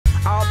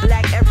all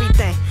black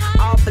everything,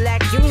 all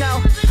black, you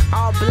know,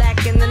 all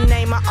black in the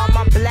name of all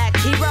my black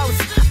heroes,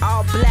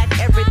 all black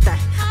everything,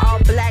 all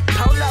black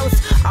polos,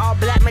 all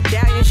black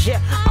medallions,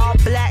 yeah, all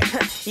black,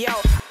 yo.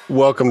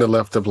 Welcome to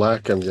Left to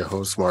Black. I'm your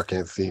host, Mark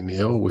Anthony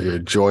Neal. We are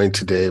joined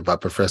today by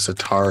Professor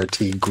Tara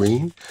T.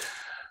 Green,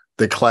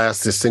 the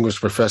class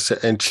distinguished professor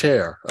and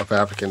chair of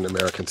African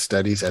American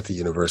Studies at the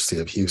University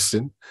of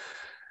Houston.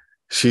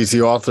 She's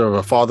the author of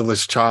A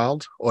Fatherless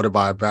Child,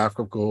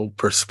 Autobiographical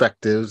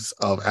Perspectives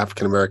of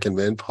African American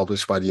Men,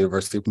 published by the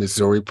University of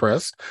Missouri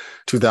Press,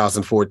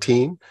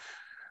 2014.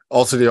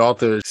 Also the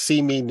author of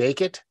See Me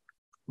Naked,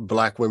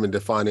 Black Women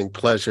Defining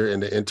Pleasure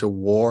in the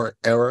Interwar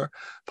Era,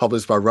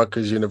 published by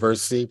Rutgers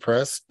University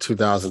Press,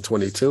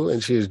 2022.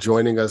 And she is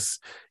joining us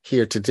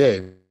here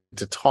today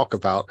to talk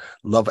about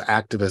love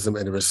activism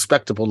and the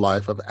respectable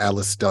life of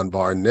Alice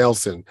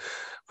Dunbar-Nelson,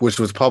 which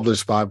was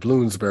published by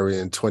Bloomsbury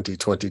in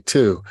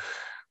 2022.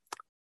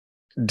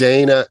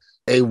 Dana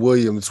A.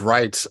 Williams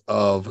writes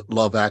of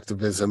love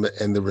activism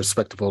and the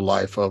respectable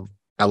life of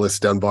Alice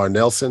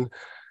Dunbar-Nelson.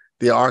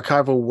 The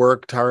archival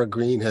work Tara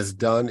Green has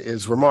done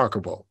is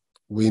remarkable.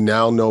 We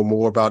now know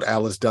more about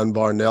Alice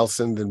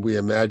Dunbar-Nelson than we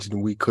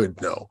imagined we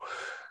could know.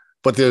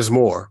 But there's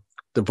more.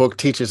 The book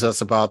teaches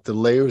us about the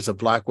layers of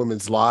Black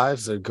women's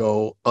lives that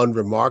go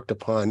unremarked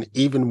upon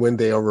even when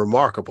they are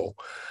remarkable.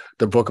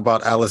 The book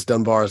about Alice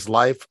Dunbar's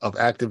life of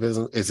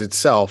activism is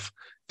itself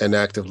an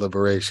act of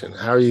liberation.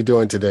 How are you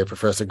doing today,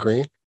 Professor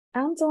Green?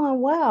 I'm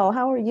doing well.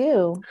 How are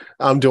you?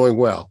 I'm doing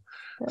well.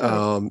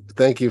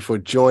 Thank you for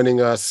joining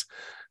us.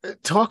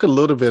 Talk a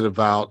little bit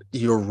about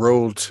your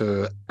road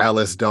to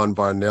Alice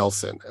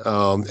Dunbar-Nelson.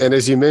 And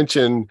as you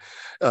mentioned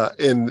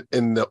in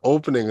the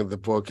opening of the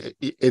book,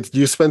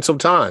 you spent some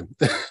time,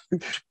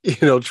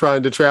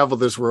 trying to travel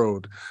this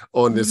road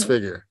on this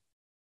figure.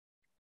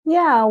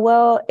 Yeah,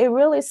 well, it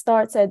really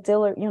starts at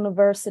Dillard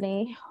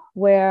University,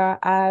 where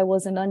I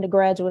was an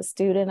undergraduate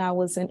student. I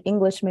was an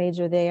English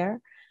major there.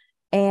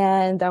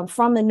 And I'm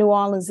from the New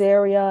Orleans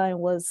area and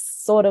was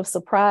sort of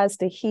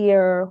surprised to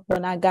hear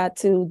when I got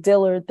to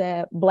Dillard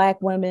that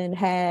Black women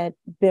had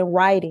been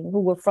writing who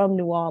were from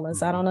New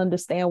Orleans. I don't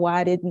understand why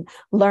I didn't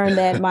learn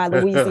that in my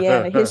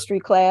Louisiana history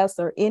class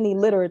or any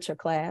literature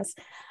class.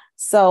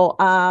 So,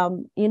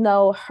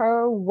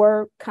 her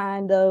work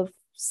kind of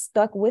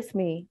stuck with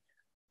me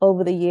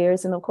over the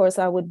years. And of course,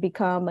 I would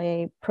become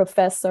a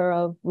professor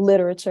of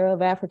literature,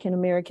 of African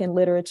American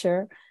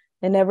literature.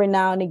 And every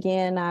now and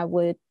again, I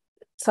would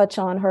touch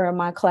on her in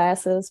my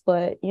classes.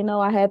 But,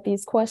 I had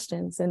these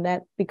questions, and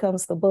that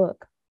becomes the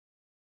book.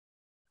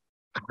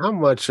 How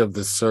much of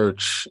the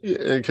search,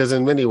 because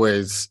in many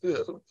ways,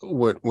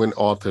 when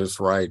authors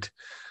write,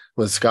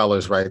 when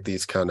scholars write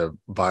these kind of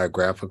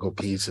biographical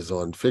pieces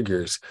on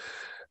figures,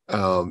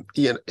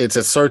 it's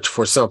a search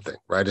for something,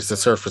 right? It's a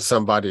search for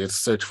somebody. It's a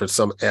search for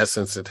some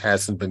essence that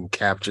hasn't been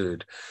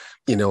captured,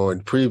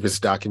 in previous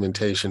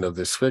documentation of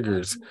these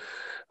figures.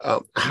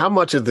 How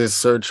much of this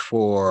search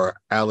for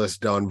Alice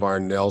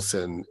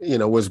Dunbar-Nelson,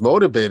 was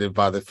motivated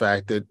by the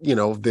fact that,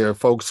 there are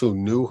folks who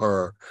knew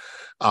her,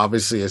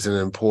 obviously, as an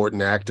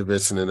important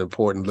activist and an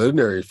important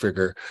literary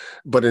figure,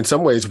 but in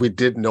some ways we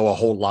didn't know a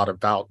whole lot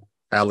about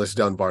Alice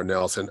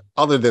Dunbar-Nelson,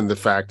 other than the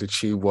fact that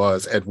she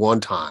was at one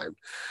time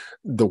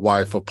the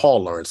wife of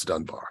Paul Laurence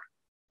Dunbar.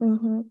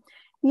 Mm-hmm.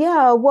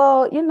 Yeah,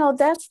 well,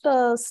 that's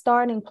the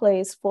starting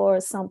place for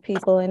some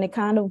people. And it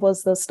kind of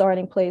was the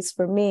starting place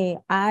for me.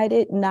 I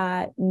did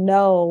not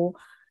know,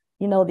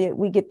 that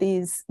we get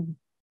these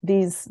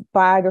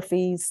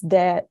biographies,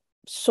 that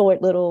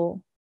short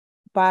little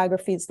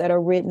biographies that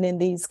are written in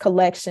these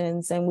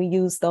collections. And we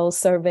use those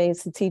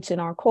surveys to teach in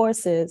our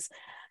courses.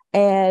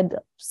 And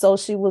so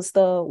she was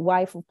the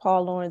wife of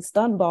Paul Laurence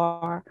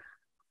Dunbar.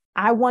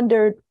 I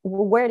wondered,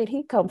 well, where did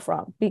he come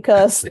from?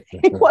 Because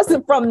he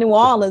wasn't from New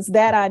Orleans,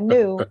 that I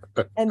knew.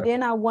 And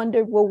then I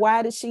wondered, well,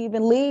 why did she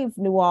even leave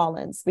New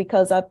Orleans?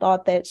 Because I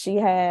thought that she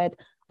had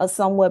a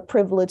somewhat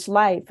privileged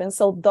life. And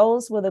so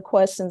those were the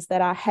questions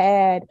that I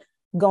had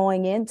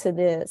going into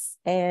this.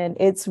 And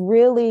it's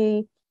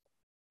really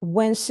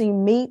when she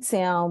meets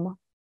him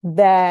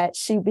that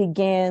she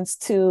begins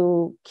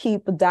to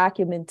keep a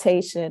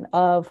documentation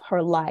of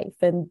her life.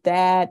 And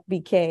that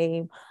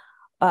became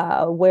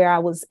where I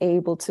was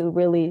able to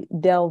really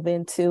delve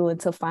into and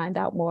to find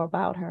out more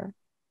about her.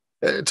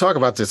 Talk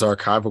about this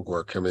archival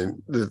work. I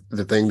mean,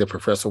 the thing that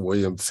Professor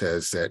Williams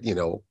says that,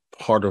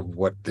 part of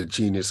what the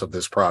genius of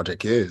this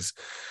project is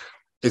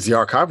the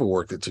archival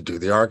work that you do,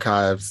 the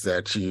archives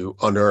that you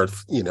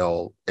unearth,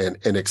 and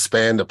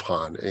expand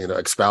upon,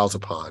 expounds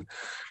upon,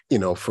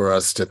 for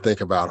us to think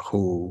about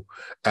who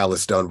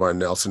Alice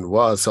Dunbar-Nelson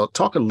was. So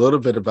talk a little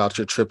bit about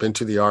your trip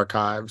into the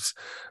archives,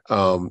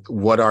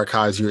 what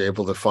archives you were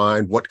able to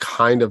find, what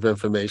kind of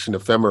information,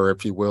 ephemera,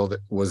 if you will, that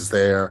was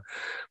there,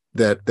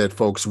 that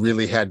folks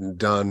really hadn't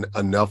done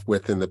enough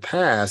with in the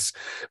past.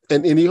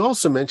 And you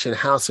also mentioned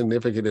how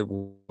significant it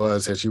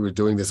was, as you were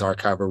doing this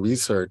archival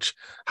research,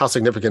 how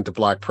significant the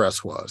Black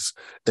press was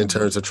in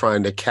terms of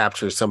trying to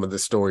capture some of the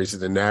stories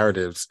and the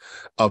narratives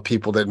of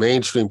people that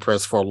mainstream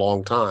press for a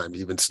long time,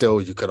 even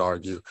still, you could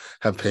argue,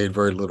 have paid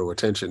very little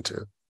attention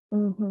to.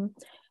 Mm-hmm.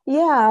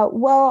 Yeah,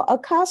 well,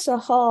 Akasha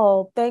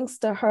Hull, thanks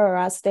to her,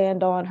 I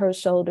stand on her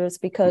shoulders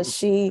because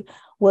she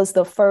was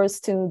the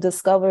first to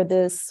discover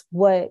this,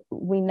 what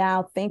we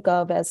now think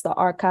of as the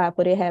archive,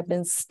 but it had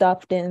been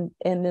stuffed in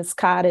this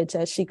cottage,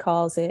 as she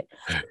calls it,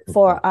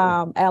 for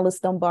Alice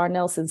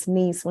Dunbar-Nelson's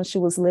niece when she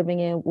was living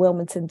in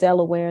Wilmington,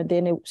 Delaware. And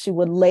then she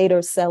would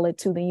later sell it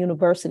to the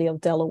University of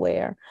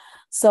Delaware.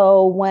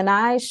 So when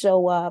I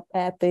show up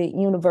at the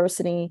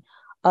University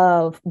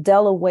of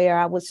Delaware,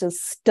 I was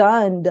just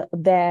stunned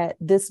that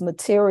this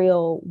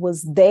material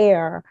was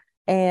there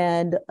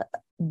and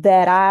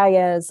that I,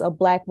 as a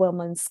Black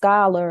woman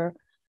scholar,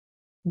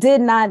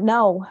 did not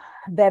know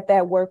that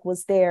that work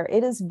was there.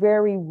 It is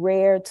very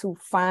rare to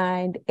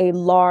find a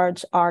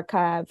large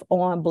archive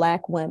on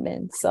Black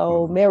women.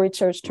 So Mary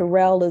Church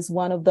Terrell is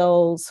one of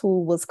those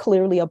who was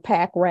clearly a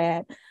pack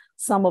rat.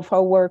 Some of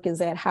her work is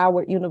at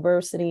Howard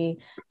University,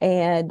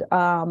 and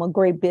a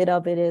great bit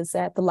of it is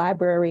at the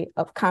Library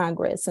of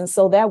Congress. And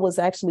so that was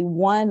actually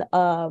one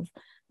of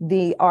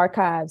the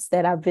archives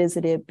that I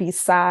visited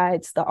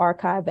besides the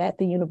archive at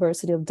the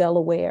University of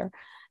Delaware.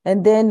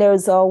 And then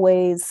there's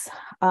always,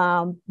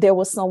 there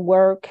was some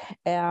work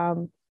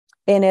in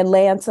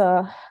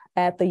Atlanta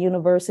at the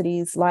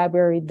university's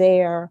library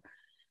there.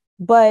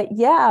 But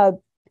yeah,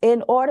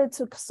 in order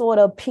to sort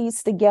of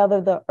piece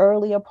together the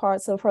earlier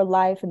parts of her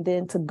life and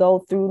then to go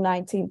through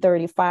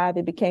 1935,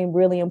 it became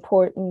really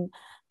important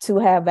to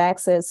have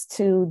access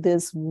to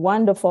this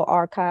wonderful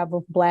archive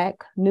of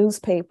Black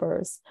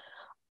newspapers.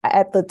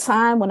 At the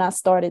time when I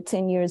started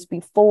 10 years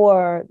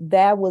before,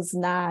 that was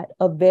not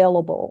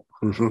available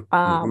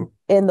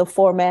in the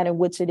format in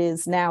which it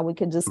is now. We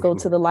can just go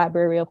to the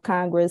Library of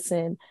Congress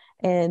and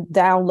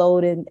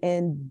download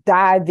and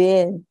dive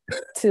in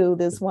to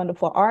this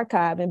wonderful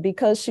archive. And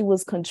because she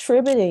was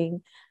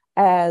contributing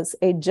as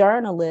a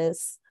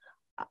journalist,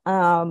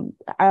 I'm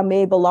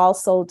able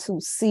also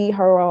to see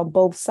her on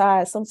both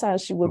sides.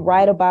 Sometimes she would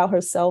write about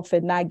herself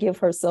and not give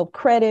herself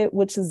credit,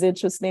 which is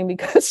interesting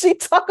because she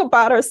talked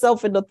about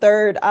herself in the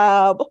third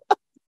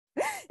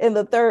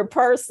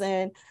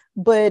person.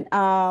 But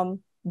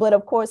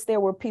of course, there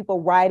were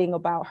people writing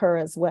about her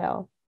as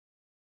well.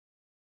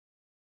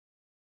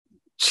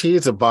 She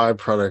is a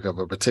byproduct of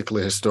a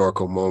particular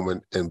historical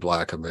moment in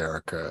Black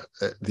America,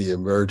 the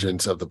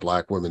emergence of the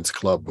Black Women's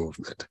Club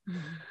movement.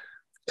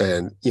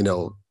 And,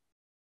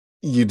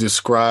 you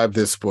describe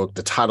this book,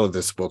 the title of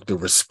this book, The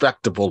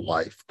Respectable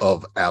Life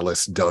of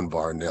Alice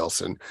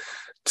Dunbar-Nelson.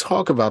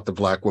 Talk about the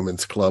Black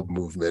Women's Club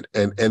movement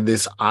and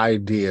this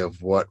idea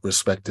of what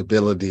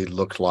respectability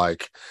looked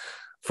like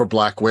for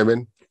Black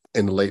women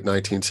in the late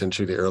 19th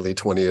century, the early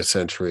 20th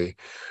century,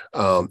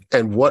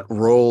 and what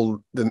role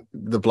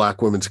the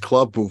Black Women's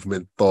Club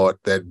movement thought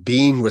that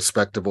being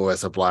respectable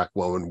as a Black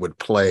woman would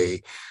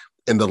play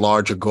in the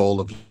larger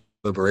goal of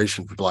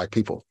liberation for Black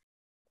people.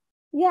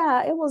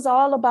 Yeah, it was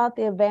all about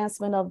the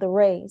advancement of the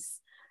race.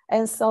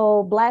 And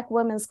so Black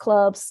women's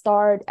clubs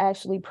start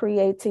actually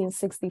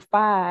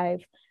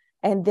pre-1865,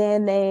 and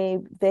then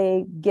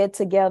they get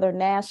together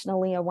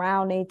nationally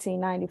around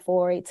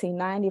 1894,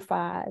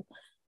 1895.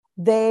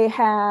 They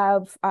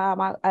have,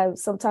 I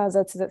sometimes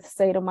I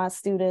say to my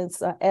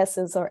students,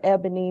 essence or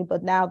ebony,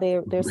 but now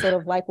they're sort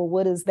of like, well,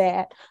 what is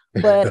that?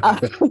 But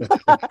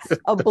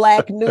a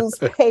Black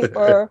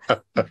newspaper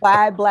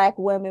by Black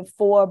women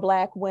for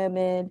Black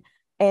women.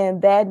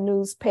 And that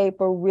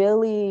newspaper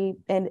really,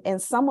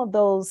 and some of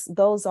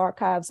those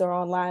archives are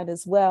online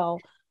as well.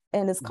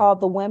 And it's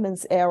called The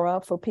Women's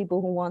Era for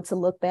people who want to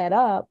look that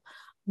up.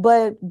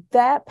 But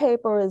that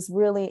paper is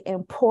really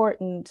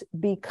important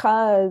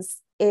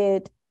because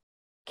it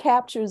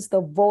captures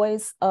the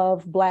voice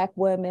of Black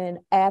women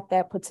at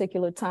that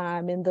particular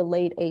time in the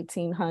late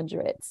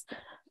 1800s.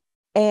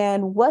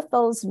 And what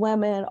those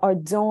women are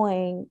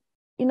doing,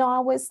 I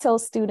always tell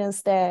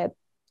students that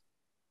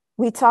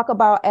we talk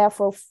about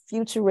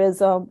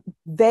Afrofuturism.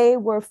 They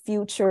were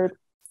future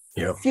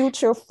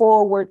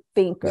forward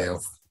thinkers. Yeah.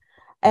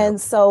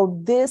 And so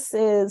this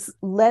is,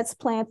 let's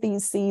plant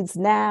these seeds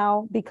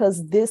now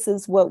because this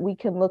is what we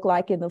can look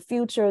like in the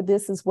future.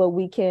 This is what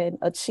we can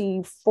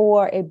achieve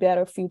for a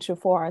better future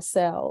for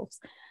ourselves.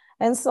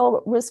 And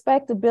so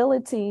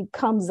respectability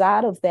comes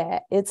out of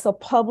that. It's a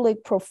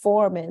public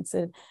performance.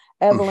 And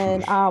Evelyn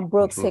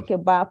Brooks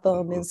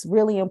Hickenbotham is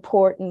really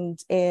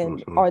important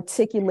in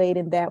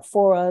articulating that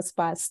for us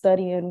by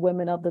studying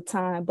women of the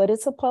time. But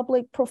it's a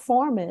public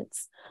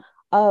performance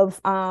of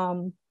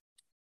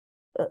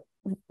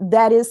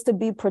that is to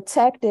be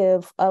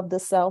protective of the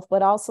self,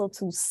 but also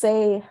to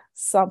say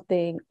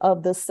something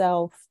of the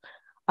self.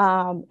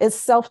 It's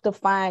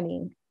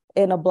self-defining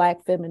in a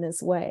Black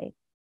feminist way.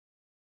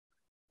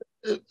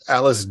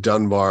 Alice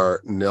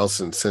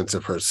Dunbar-Nelson's sense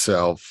of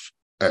herself,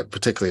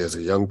 particularly as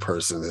a young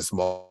person, this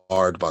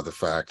marred by the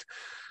fact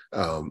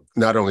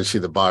not only is she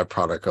the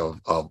byproduct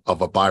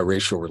of a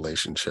biracial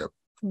relationship,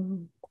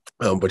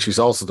 but she's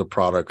also the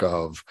product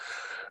of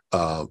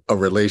a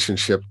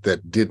relationship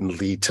that didn't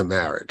lead to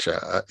marriage,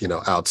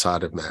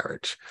 outside of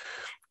marriage.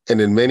 And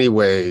in many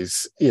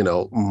ways,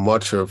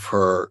 much of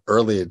her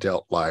early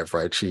adult life,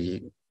 right,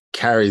 she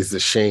carries the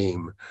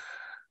shame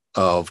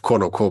of,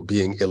 quote unquote,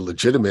 being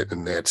illegitimate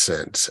in that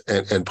sense.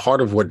 And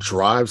part of what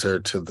drives her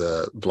to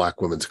the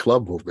Black Women's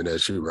Club movement,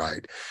 as you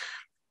write,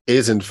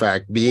 is in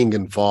fact being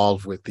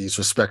involved with these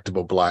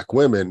respectable Black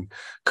women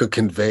could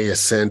convey a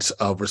sense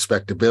of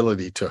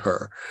respectability to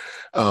her.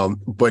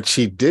 But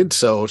she did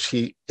so,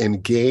 she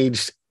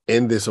engaged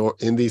in these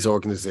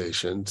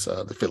organizations,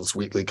 the Phyllis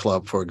Wheatley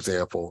Club, for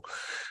example.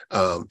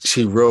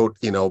 She wrote,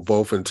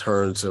 both in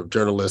terms of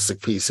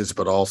journalistic pieces,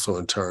 but also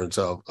in terms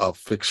of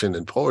fiction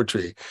and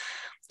poetry,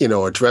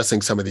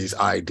 addressing some of these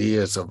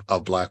ideas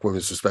of Black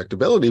women's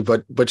respectability,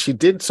 but she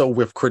did so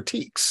with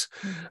critiques.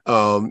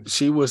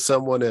 She was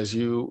someone, as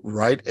you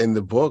write in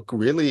the book,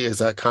 really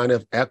is a kind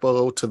of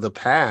echo to the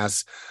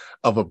past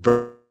of a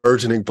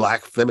burgeoning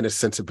Black feminist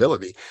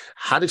sensibility.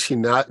 How did she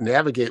not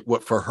navigate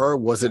what for her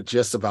wasn't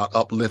just about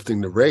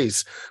uplifting the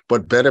race,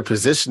 but better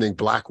positioning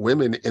Black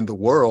women in the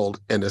world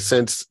in a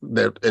sense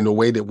that, in a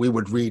way that we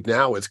would read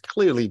now as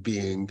clearly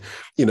being,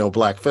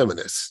 Black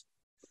feminists?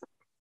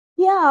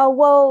 Yeah,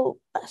 well,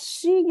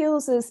 she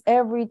uses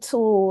every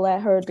tool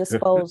at her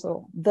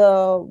disposal.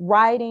 The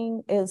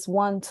writing is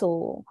one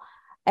tool.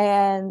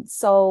 And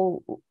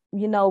so,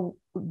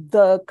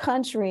 the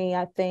country,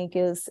 I think,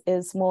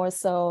 is more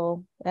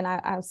so, and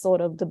I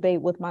sort of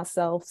debate with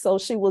myself. So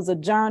she was a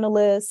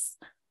journalist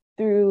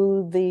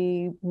through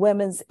the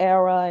women's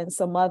era and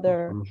some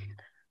other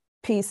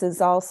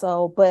pieces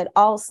also, but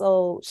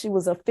also she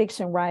was a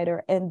fiction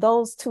writer. And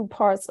those two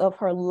parts of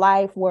her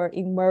life were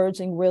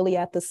emerging really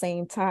at the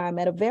same time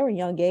at a very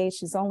young age.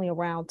 She's only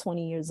around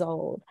 20 years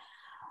old.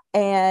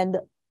 And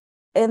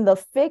in the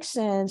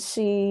fiction,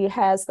 she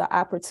has the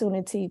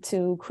opportunity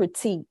to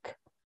critique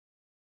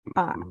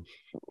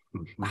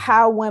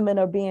how women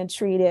are being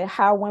treated,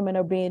 how women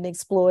are being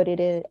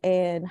exploited,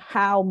 and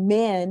how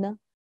men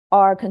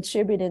are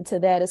contributing to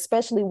that,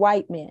 especially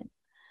white men.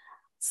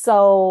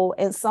 So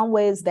in some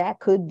ways that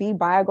could be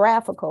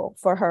biographical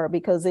for her,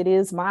 because it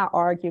is my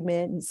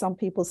argument. And some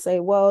people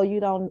say, well, we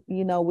don't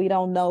know, we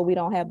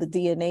don't have the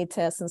DNA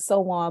test and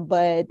so on.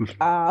 But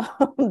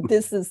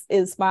this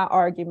is my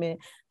argument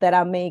that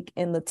I make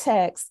in the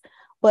text.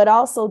 But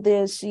also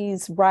then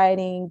she's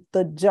writing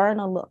the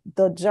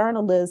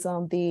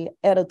journalism, the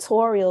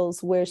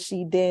editorials, where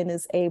she then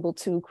is able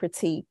to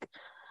critique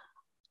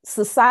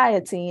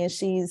society. And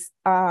she's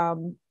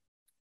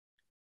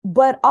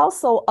but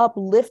also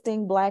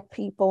uplifting Black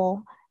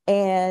people,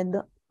 and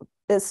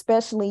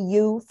especially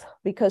youth,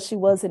 because she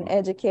was an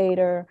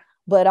educator,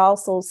 but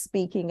also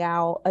speaking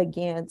out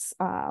against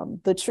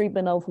the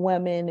treatment of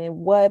women and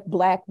what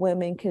Black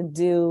women can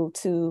do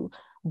to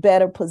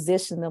better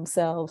position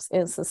themselves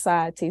in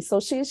society. So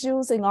she's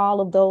using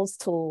all of those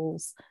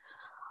tools,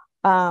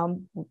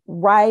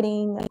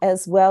 writing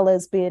as well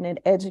as being an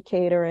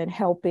educator and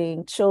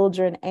helping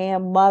children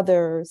and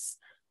mothers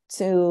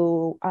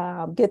to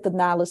get the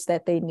knowledge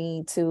that they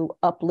need to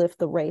uplift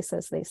the race,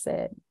 as they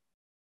said.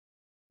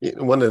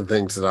 One of the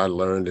things that I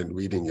learned in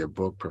reading your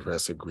book,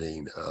 Professor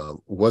Green,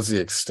 was the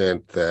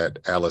extent that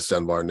Alice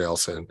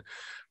Dunbar-Nelson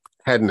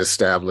had an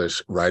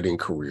established writing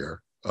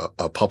career,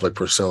 a public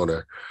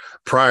persona,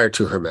 prior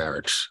to her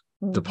marriage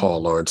to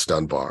Paul Laurence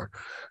Dunbar,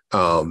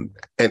 and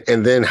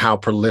then how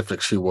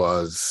prolific she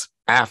was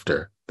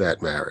after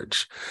that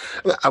marriage.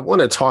 I want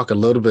to talk a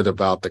little bit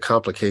about the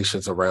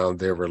complications around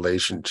their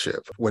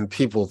relationship. When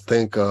people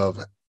think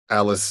of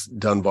Alice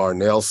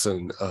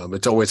Dunbar-Nelson,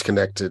 it's always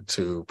connected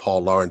to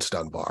Paul Laurence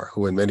Dunbar,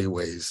 who in many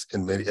ways,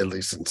 at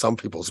least in some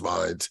people's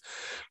minds,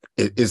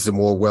 is the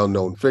more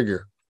well-known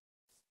figure.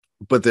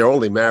 But they're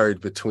only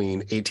married between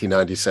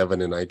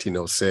 1897 and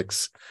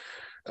 1906.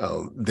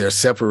 They're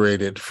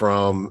separated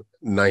from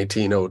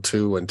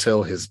 1902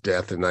 until his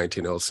death in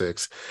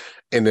 1906.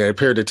 In a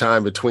period of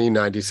time between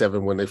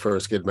 97, when they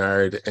first get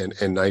married, and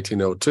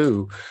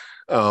 1902,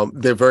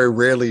 they're very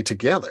rarely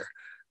together.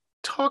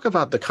 Talk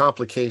about the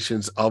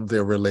complications of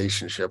their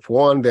relationship.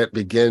 One that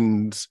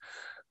begins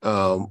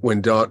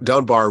when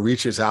Dunbar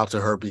reaches out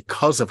to her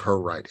because of her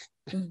writing.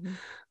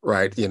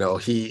 Right?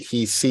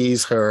 He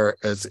sees her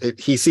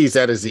he sees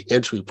that as the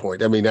entry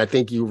point. I mean, I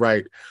think you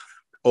write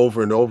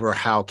over and over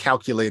how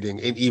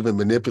calculating and even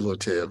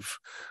manipulative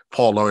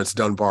Paul Laurence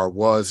Dunbar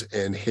was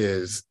in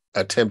his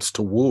attempts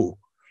to woo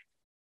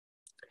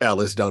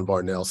Alice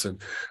Dunbar-Nelson.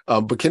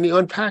 But can you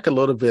unpack a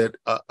little bit,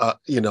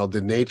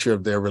 the nature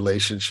of their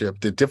relationship,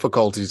 the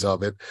difficulties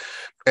of it,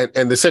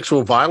 and the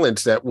sexual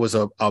violence that was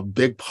a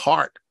big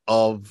part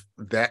of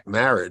that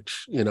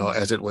marriage,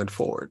 as it went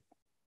forward?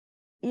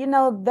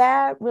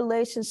 That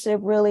relationship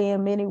really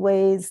in many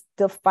ways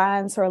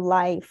defines her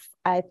life,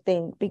 I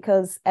think,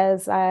 because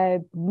as I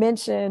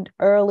mentioned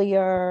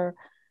earlier,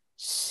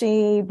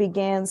 she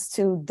begins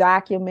to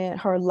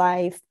document her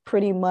life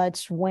pretty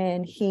much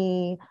when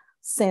he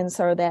sends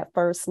her that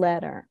first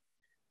letter.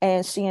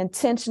 And she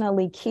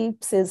intentionally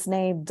keeps his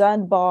name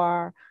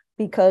Dunbar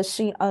because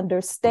she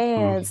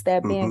understands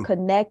that being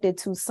connected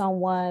to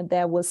someone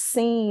that was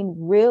seen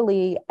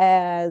really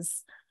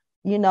as,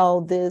 you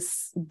know,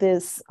 this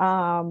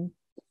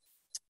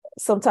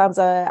sometimes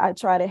I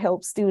try to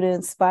help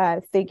students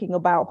by thinking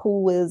about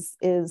who is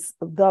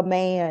the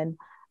man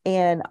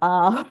in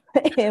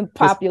in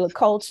popular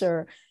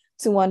culture,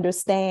 to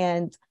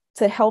understand,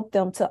 to help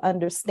them to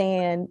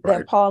understand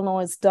that Paul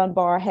Laurence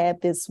Dunbar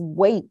had this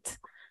weight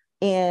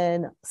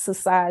in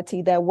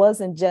society that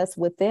wasn't just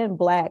within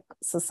Black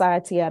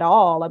society at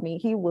all. I mean,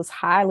 he was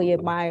highly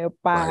admired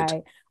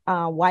by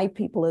white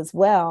people as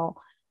well.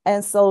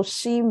 And so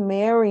she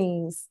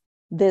marries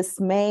this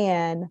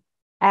man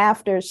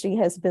after she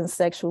has been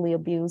sexually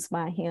abused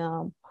by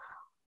him.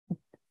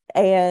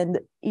 And,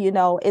 you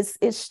know,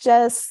 it's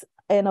just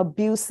an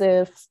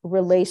abusive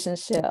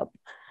relationship.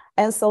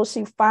 And so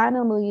she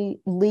finally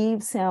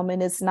leaves him,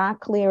 and it's not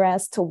clear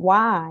as to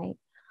why.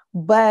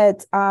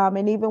 But,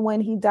 and even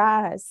when he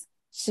dies,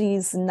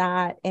 she's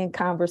not in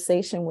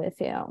conversation with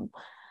him.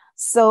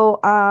 So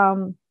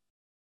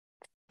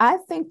I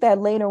think that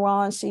later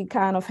on, she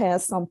kind of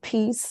has some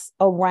peace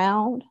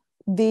around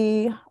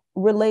the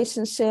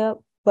relationship,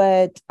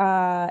 but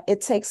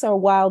it takes her a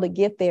while to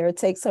get there. It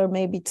takes her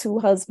maybe 2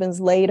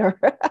 husbands later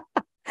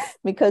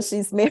because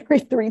she's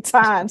married 3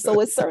 times. So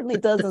it certainly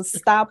doesn't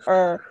stop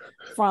her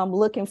from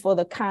looking for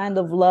the kind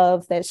of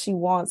love that she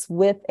wants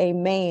with a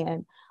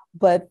man.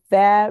 But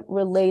that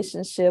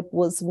relationship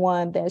was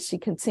one that she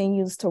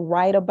continues to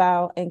write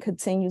about and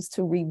continues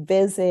to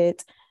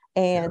revisit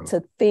and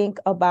to think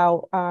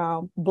about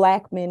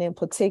Black men in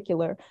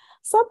particular.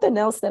 Something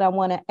else that I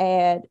want to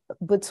add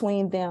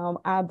between them,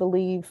 I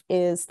believe,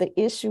 is the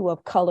issue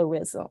of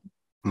colorism.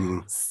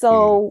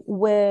 So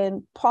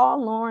when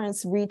Paul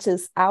Laurence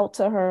reaches out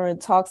to her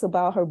and talks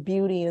about her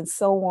beauty and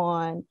so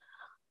on,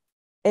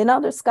 and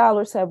other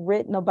scholars have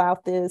written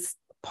about this,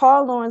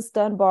 Paul Laurence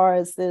Dunbar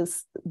is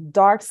this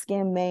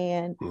dark-skinned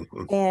man,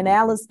 and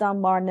Alice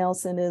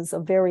Dunbar-Nelson is a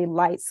very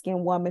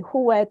light-skinned woman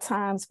who at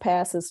times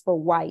passes for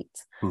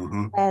white.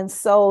 And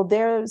so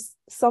there's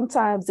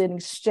sometimes an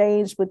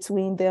exchange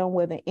between them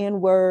where the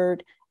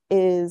N-word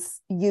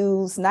is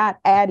used not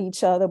at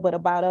each other, but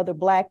about other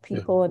Black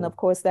people. And of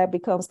course, that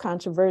becomes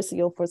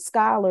controversial for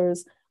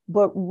scholars.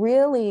 But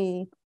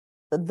really,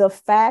 the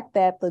fact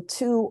that the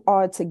two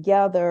are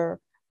together,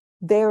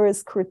 there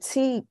is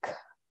critique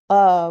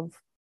of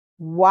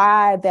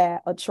why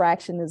that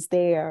attraction is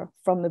there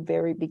from the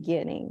very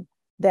beginning,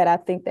 that I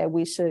think that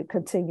we should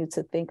continue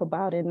to think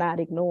about and not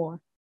ignore.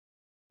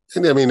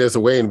 And I mean, there's a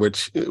way in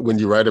which, when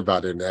you write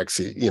about it, and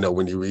actually, you know,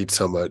 when you read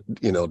some of,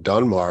 you know,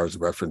 Dunbar's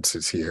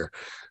references here,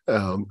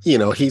 you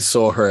know, he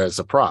saw her as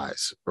a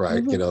prize,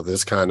 right? You know,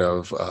 this kind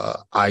of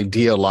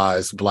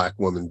idealized Black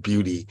woman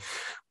beauty,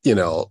 you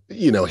know,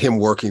 him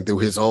working through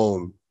his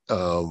own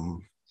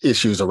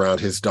issues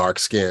around his dark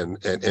skin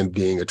and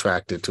being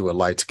attracted to a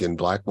light-skinned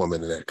Black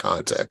woman in that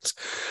context.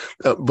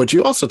 But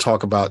you also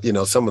talk about, you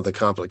know, some of the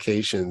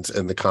complications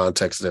in the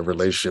context of their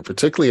relationship,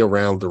 particularly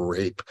around the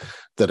rape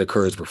that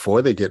occurs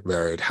before they get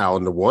married, how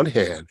on the one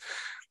hand,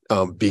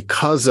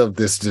 because of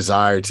this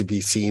desire to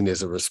be seen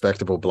as a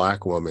respectable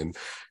Black woman,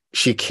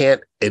 she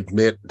can't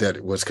admit that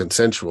it was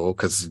consensual,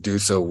 because to do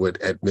so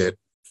would admit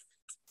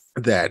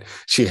that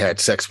she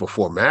had sex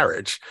before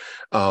marriage.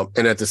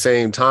 And at the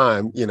same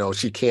time, you know,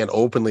 she can't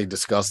openly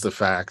discuss the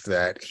fact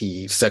that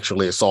he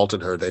sexually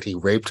assaulted her, that he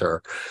raped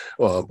her,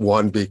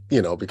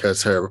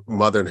 because her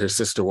mother and her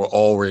sister were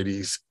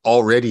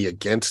already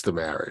against the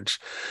marriage,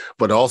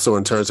 but also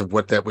in terms of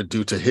what that would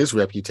do to his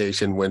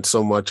reputation when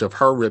so much of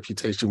her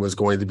reputation was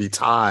going to be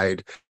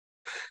tied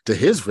to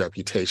his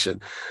reputation.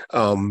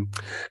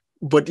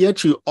 But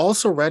yet you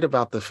also write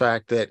about the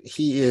fact that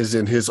he is,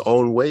 in his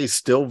own way,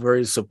 still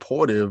very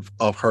supportive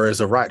of her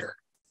as a writer.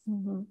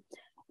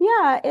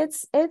 Yeah,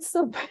 it's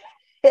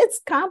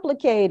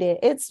complicated.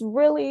 It's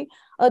really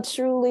a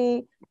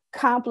truly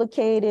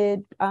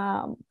complicated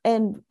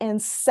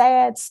and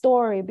sad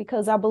story,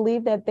 because I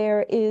believe that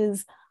there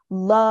is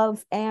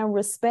love and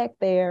respect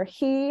there.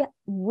 He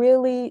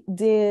really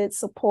did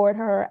support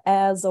her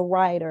as a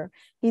writer.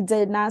 He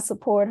did not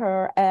support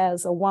her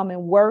as a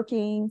woman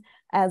working,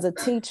 as a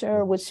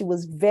teacher, which she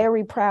was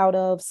very proud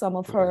of some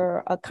of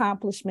her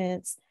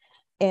accomplishments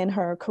in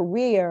her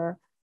career.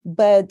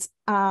 But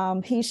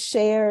he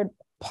shared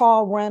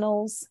Paul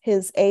Reynolds,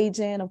 his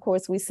agent. Of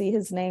course, we see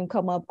his name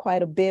come up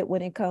quite a bit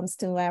when it comes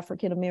to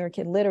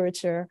African-American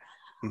literature.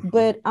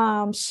 But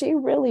she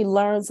really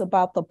learns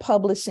about the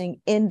publishing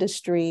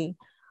industry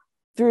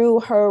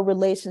through her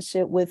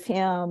relationship with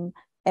him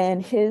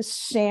and his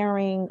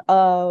sharing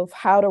of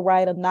how to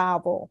write a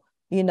novel,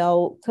 you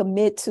know,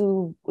 commit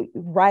to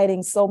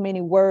writing so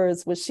many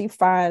words, which she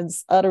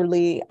finds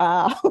utterly,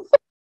 I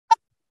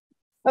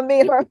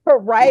mean, her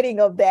writing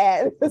of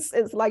that,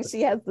 it's like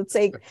she has to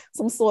take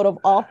some sort of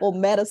awful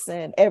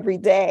medicine every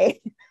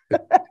day.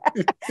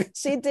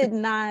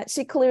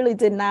 She clearly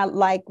did not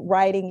like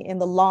writing in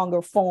the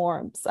longer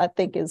forms. I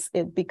think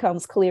it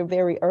becomes clear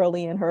very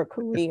early in her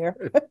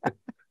career.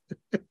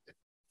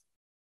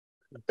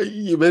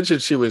 You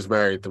mentioned she was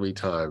married 3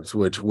 times,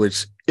 which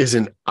is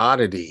an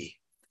oddity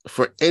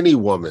for any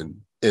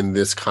woman in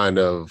this kind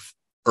of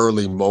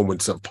early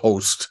moments of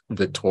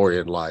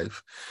post-Victorian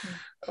life.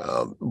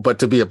 But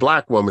to be a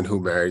Black woman who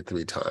married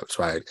 3 times,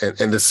 right?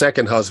 And the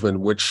second husband,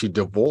 which she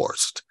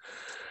divorced.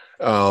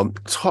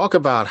 Talk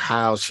about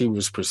how she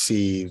was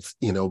perceived,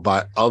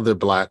 by other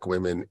Black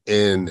women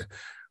in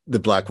the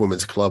Black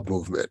Women's Club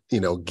movement,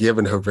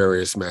 given her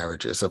various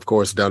marriages. Of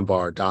course,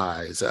 Dunbar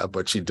dies,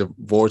 but she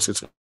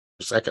divorces her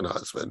second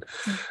husband.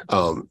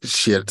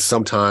 She at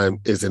some time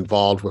is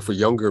involved with a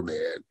younger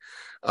man.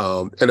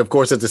 And of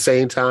course, at the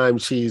same time,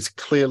 she's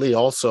clearly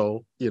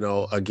also,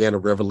 again, a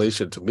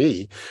revelation to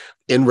me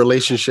in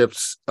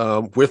relationships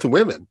with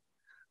women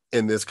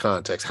in this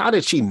context. How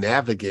did she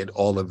navigate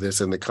all of this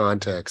in the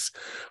context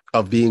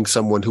of being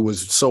someone who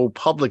was so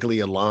publicly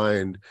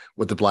aligned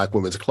with the Black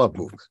Women's Club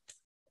movement?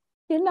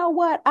 You know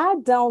what? I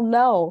don't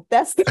know.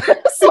 That's the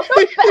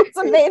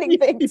fascinating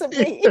thing to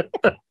me.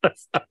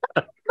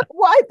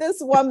 Why this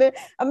woman?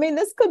 I mean,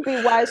 this could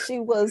be why she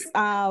was,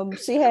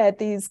 she had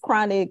these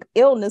chronic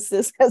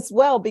illnesses as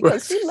well,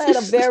 because she led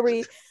a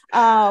very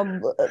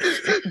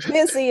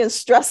busy and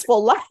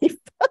stressful life.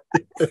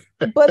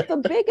 But the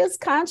biggest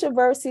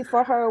controversy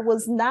for her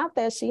was not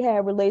that she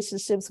had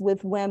relationships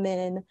with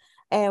women,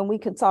 and we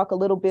could talk a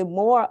little bit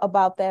more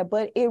about that,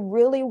 but it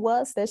really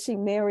was that she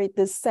married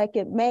this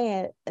second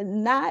man,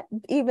 not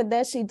even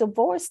that she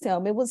divorced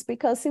him. It was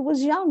because he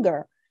was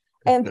younger.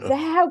 And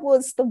that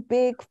was the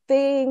big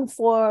thing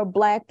for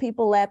Black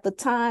people at the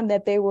time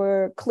that they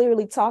were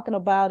clearly talking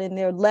about in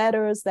their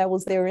letters. That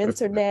was their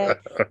internet,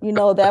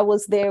 that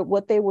was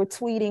what they were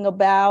tweeting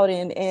about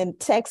and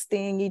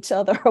texting each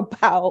other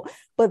about.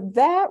 But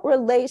that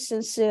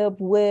relationship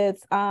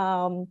with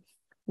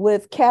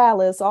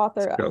Callis,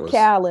 author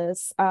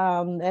Callis,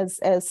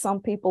 as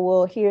some people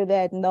will hear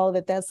that, know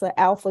that that's an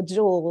alpha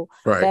jewel,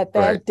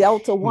 that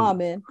Delta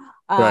woman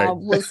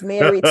was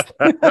married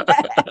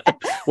to.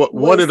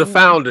 One of the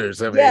founders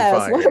of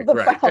yes, one of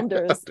the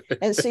founders,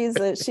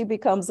 and she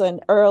becomes an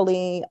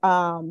early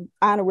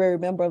honorary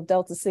member of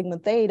Delta Sigma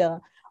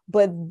Theta.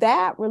 But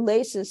that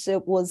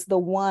relationship was the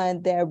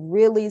one that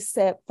really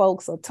set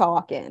folks a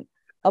talking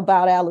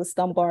about Alice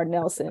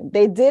Dunbar-Nelson.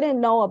 They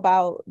didn't know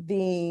about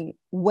the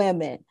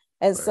women,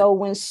 and so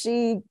when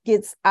she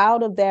gets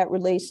out of that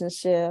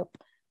relationship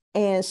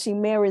and she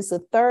marries a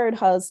third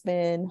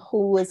husband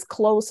who is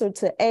closer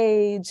to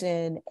age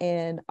and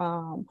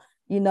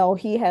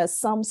he has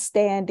some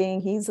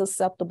standing. He's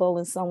acceptable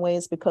in some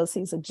ways because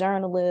he's a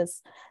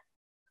journalist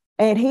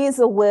and he's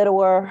a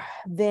widower.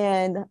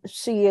 Then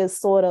she is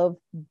sort of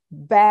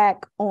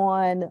back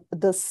on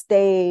the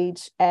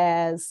stage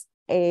as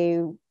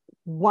a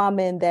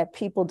woman that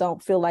people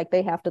don't feel like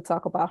they have to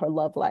talk about her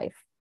love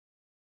life.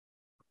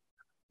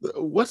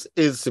 What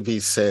is to be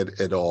said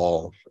at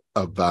all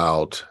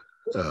about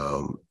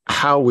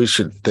how we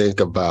should think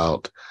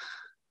about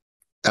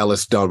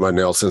Alice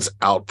Dunbar-Nelson's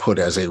output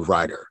as a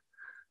writer?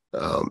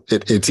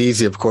 It's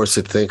easy, of course,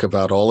 to think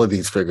about all of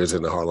these figures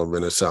in the Harlem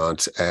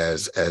Renaissance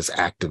as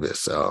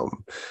activists.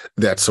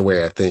 That's the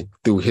way I think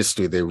through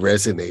history they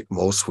resonate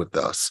most with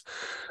us.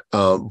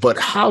 But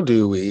how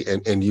do we,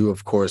 and you,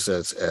 of course,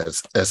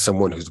 as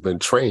someone who's been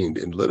trained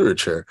in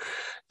literature,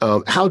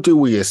 how do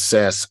we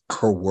assess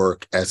her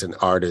work as an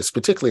artist,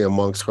 particularly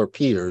amongst her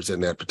peers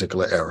in that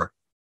particular era?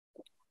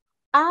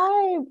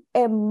 I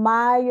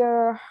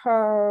admire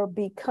her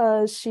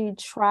because she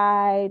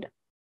tried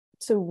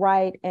to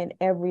write in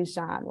every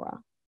genre.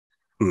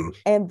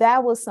 And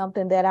that was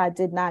something that I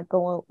did not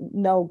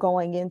know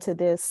going into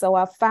this. So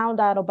I found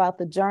out about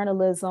the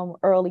journalism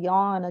early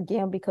on,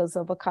 again, because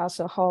of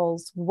Akasha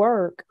Hall's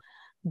work.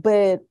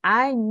 But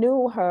I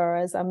knew her,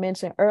 as I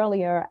mentioned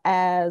earlier,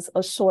 as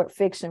a short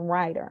fiction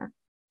writer.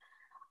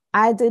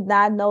 I did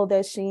not know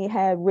that she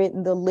had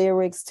written the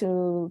lyrics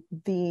to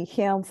the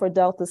hymn for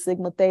Delta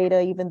Sigma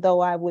Theta, even though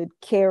I would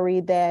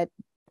carry that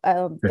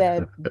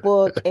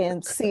book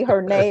and see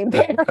her name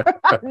there.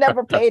 I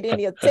never paid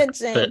any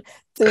attention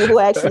to who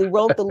actually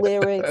wrote the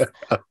lyrics.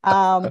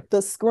 The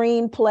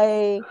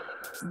screenplay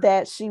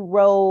that she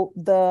wrote,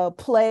 the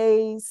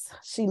plays,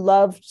 she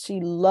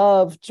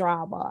loved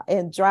drama,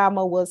 and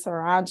drama was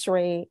her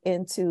entree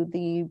into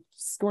the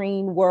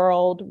screen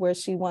world where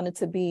she wanted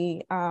to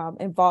be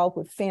involved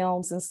with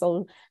films. And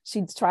so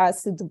she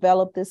tries to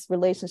develop this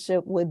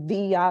relationship with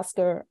the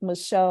Oscar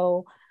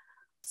Michaud.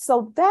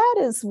 So that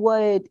is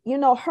what,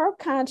 her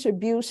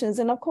contributions,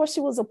 and of course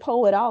she was a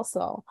poet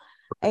also.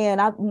 And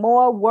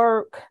more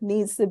work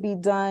needs to be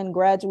done,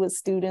 graduate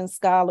students,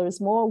 scholars,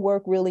 more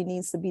work really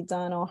needs to be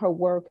done on her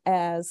work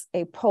as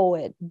a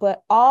poet.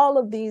 But all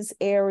of these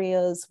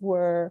areas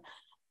were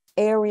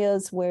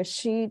areas where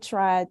she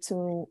tried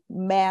to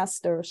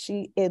master.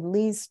 She at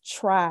least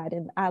tried,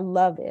 and I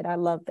love it. I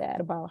love that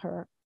about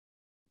her.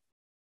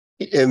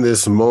 In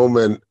this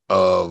moment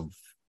of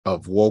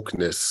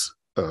wokeness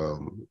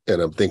And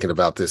I'm thinking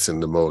about this in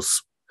the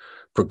most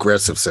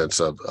progressive sense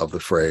of the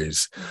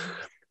phrase.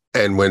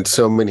 And when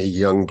so many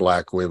young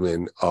Black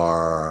women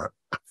are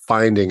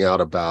finding out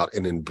about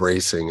and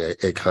embracing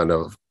a kind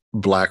of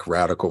Black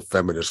radical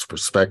feminist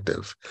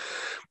perspective,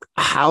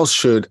 how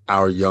should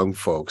our young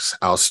folks,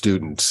 our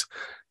students,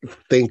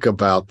 think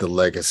about the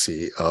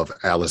legacy of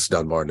Alice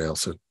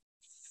Dunbar-Nelson?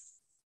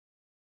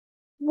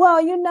 Well,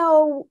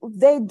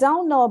 they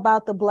don't know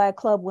about the Black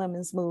Club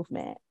Women's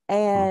Movement.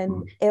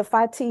 And if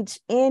I teach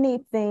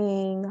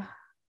anything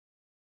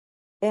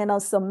in a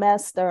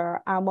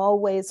semester, I'm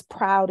always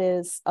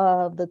proudest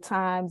of the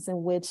times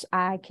in which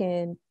I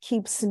can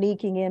keep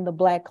sneaking in the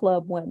Black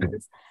Club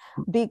Women's,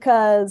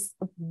 because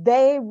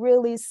they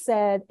really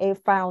set a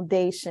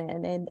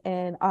foundation.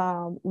 And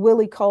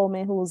Willie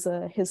Coleman, who's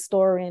a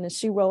historian, and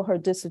she wrote her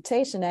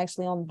dissertation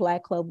actually on the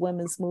Black Club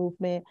Women's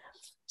Movement.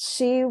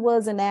 She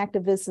was an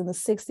activist in the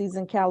 60s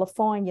in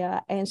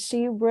California, and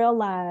she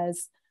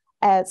realized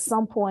at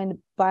some point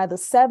by the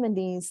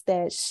 70s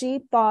that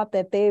she thought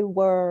that they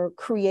were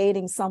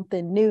creating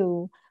something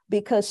new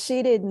because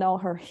she didn't know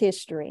her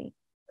history.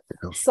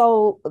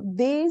 So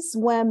these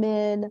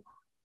women,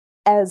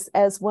 as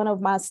one of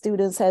my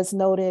students has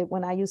noted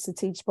when I used to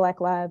teach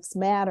Black Lives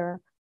Matter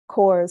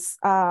course,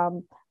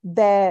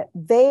 that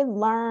they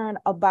learn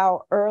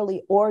about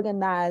early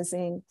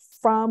organizing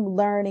from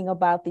learning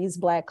about these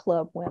Black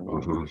club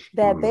women,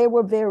 that they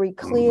were very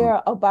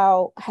clear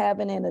about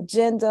having an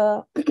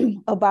agenda,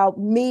 about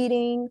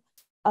meeting,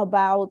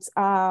 about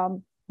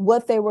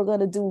what they were going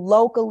to do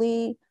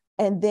locally,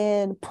 and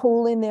then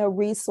pooling their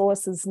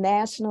resources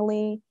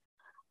nationally,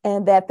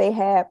 and that they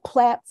had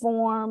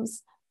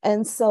platforms.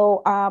 And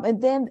so,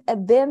 and then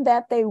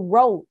that they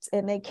wrote,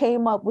 and they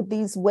came up with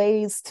these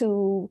ways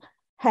to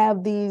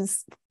have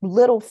these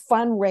little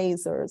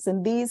fundraisers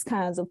and these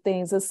kinds of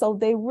things. And so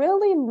they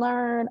really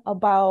learn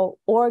about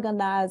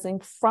organizing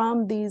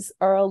from these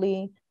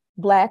early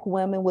Black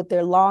women with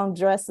their long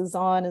dresses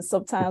on and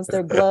sometimes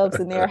their gloves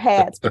and their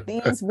hats. But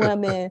these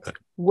women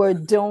were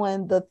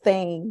doing the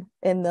thing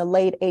in the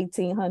late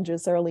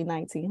 1800s, early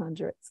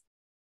 1900s.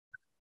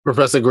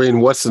 Professor Green,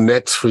 what's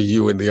next for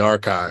you in the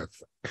archive?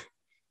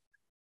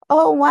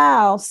 Oh,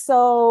 wow.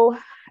 So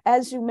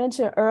as you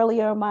mentioned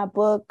earlier, my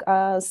book,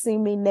 See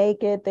Me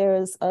Naked,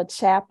 there's a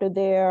chapter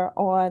there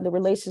on the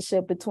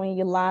relationship between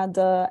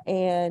Yolanda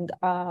and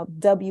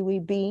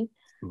W.E.B.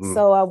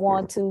 So I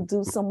want to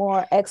do some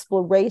more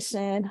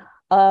exploration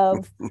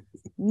of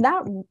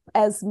not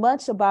as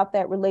much about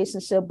that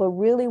relationship, but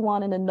really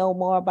wanting to know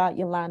more about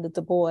Yolanda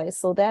Du Bois.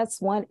 So that's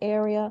one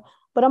area.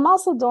 But I'm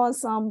also doing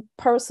some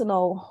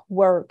personal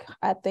work.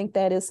 I think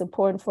that it's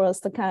important for us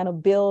to kind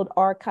of build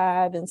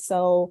archive. And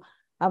so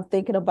I'm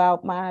thinking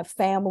about my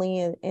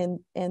family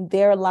and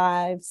their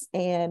lives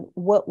and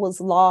what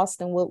was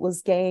lost and what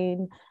was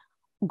gained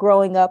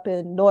growing up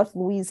in North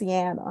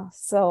Louisiana.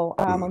 So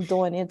I'm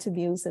doing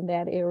interviews in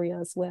that area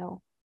as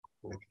well.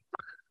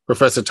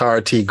 Professor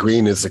Tara T.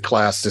 Green is the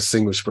class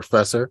distinguished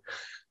professor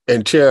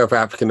and chair of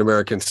African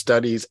American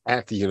Studies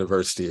at the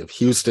University of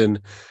Houston.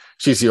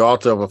 She's the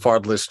author of A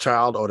Fatherless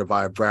Child,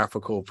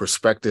 Autobiographical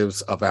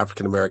Perspectives of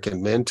African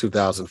American Men,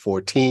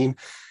 2014,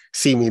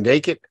 See Me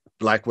Naked,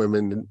 Black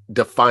Women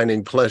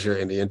Defining Pleasure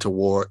in the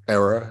Interwar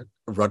Era,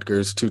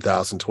 Rutgers,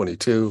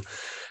 2022.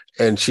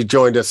 And she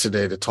joined us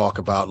today to talk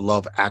about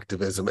love,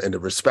 activism, and the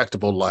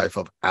respectable life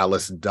of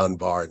Alice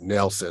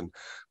Dunbar-Nelson,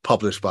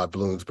 published by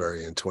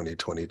Bloomsbury in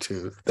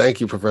 2022. Thank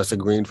you, Professor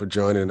Green, for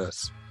joining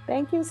us.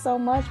 Thank you so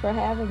much for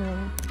having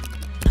me.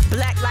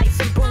 Black lights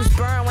and booze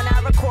burn when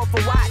I record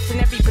for Watts, and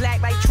every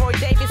Black like Troy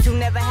Davis who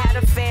never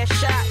had a fair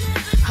shot.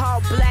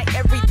 All Black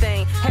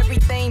everything,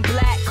 everything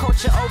Black,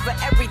 culture over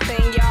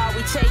everything, y'all,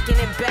 we taking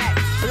it back.